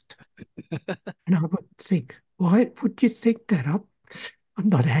East?" And I would think, "Why would you think that? I'm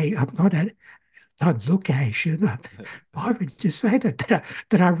not a, I'm not a, don't look Asian. Why would you say that?"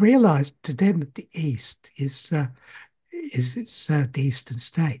 That I realised to them the East is the eastern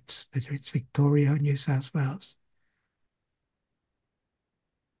states, whether it's Victoria or New South Wales.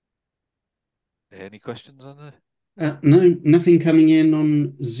 Any questions on the? No, nothing coming in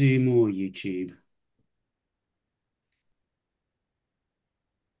on Zoom or YouTube.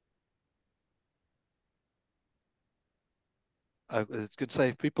 I was going to say,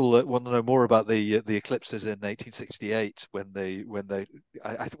 if people want to know more about the eclipses in 1868,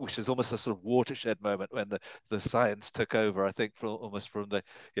 which is almost a sort of watershed moment when the science took over. I think almost from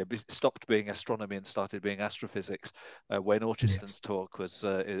stopped being astronomy and started being astrophysics. Wayne Yes. Orchiston's talk was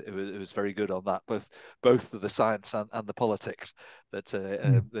it was very good on that, both the science and the politics. That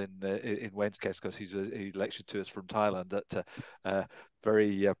Mm. in Wayne's case, because he lectured to us from Thailand, that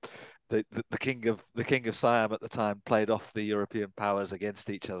very the king of Siam at the time played off the European powers against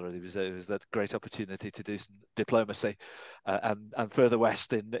each other. It was that great opportunity to do some diplomacy, and further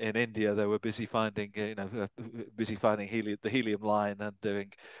west in India they were busy finding the helium line and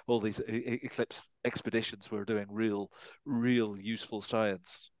doing all these eclipse expeditions. Were doing real useful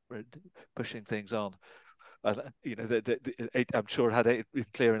science, pushing things on. And I'm sure had it been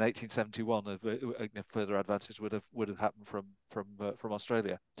clear in 1871, further advances would have happened from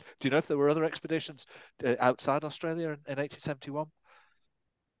Australia. Do you know if there were other expeditions outside Australia in 1871?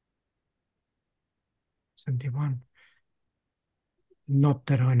 71. Not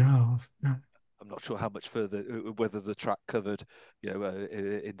that I know of, no. I'm not sure how much further, whether the track covered,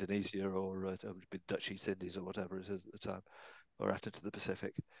 Indonesia or it would have been Dutch East Indies or whatever it is at the time, or out into the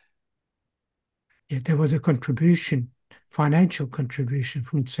Pacific. Yeah, there was a contribution financial contribution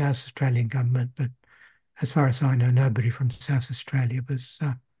from the South Australian government, but as far as I know, nobody from South Australia was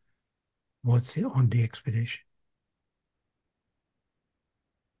on the expedition.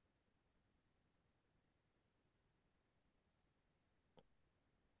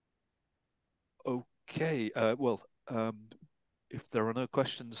 Okay. Well, if there are no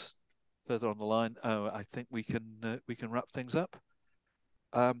questions further on the line, I think we can wrap things up.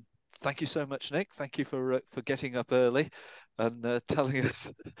 Thank you so much, Nick. Thank you for getting up early and telling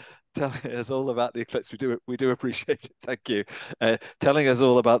us all about the eclipse. We do appreciate it. Thank you. Telling us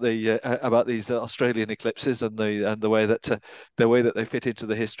all about these Australian eclipses and the way that they fit into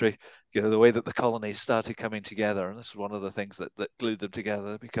the history. You know, the way that the colonies started coming together, and this is one of the things that glued them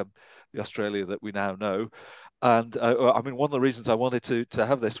together to become the Australia that we now know. And I mean, one of the reasons I wanted to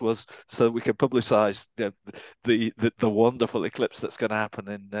have this was so we can publicise, you know, the wonderful eclipse that's going to happen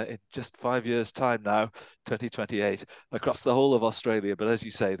in just 5 years' time now, 2028, across the whole of Australia. But as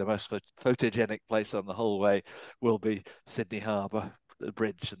you say, the most photogenic place on the whole way will be Sydney Harbour, the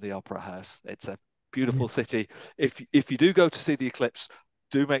bridge and the Opera House. It's a beautiful city. If you do go to see the eclipse,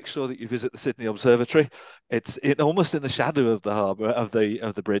 do make sure that you visit the Sydney Observatory. It's almost in the shadow of the harbour of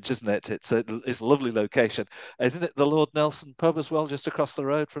the bridge, isn't it? It's a lovely location, isn't it? The Lord Nelson pub as well, just across the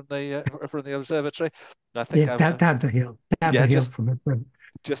road from the observatory. I think down the hill, yeah, from it.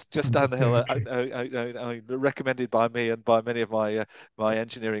 Just down the hill, recommended by me and by many of my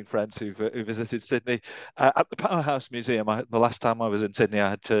engineering friends who visited Sydney. At the Powerhouse Museum, the last time I was in Sydney,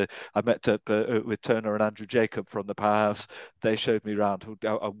 I met up with Turner and Andrew Jacob from the Powerhouse. They showed me around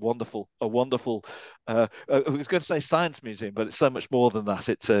a wonderful. I was going to say science museum, but it's so much more than that.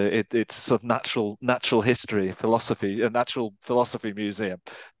 It's sort of natural history, philosophy, a natural philosophy museum.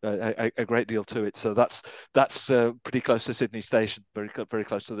 A great deal to it. So that's pretty close to Sydney Station, very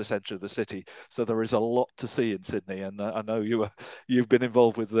close to the centre of the city. So there is a lot to see in Sydney, and I know you've been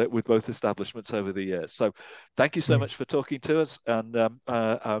involved with both establishments over the years. So thank you so much for talking to us, and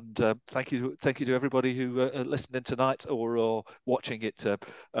thank you to everybody who listened in tonight or watching it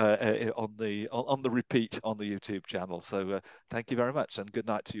on the repeat on the YouTube channel. So thank you very much, and good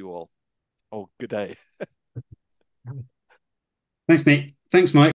night to you all. Oh, good day. Thanks, Nick. Thanks, Mike.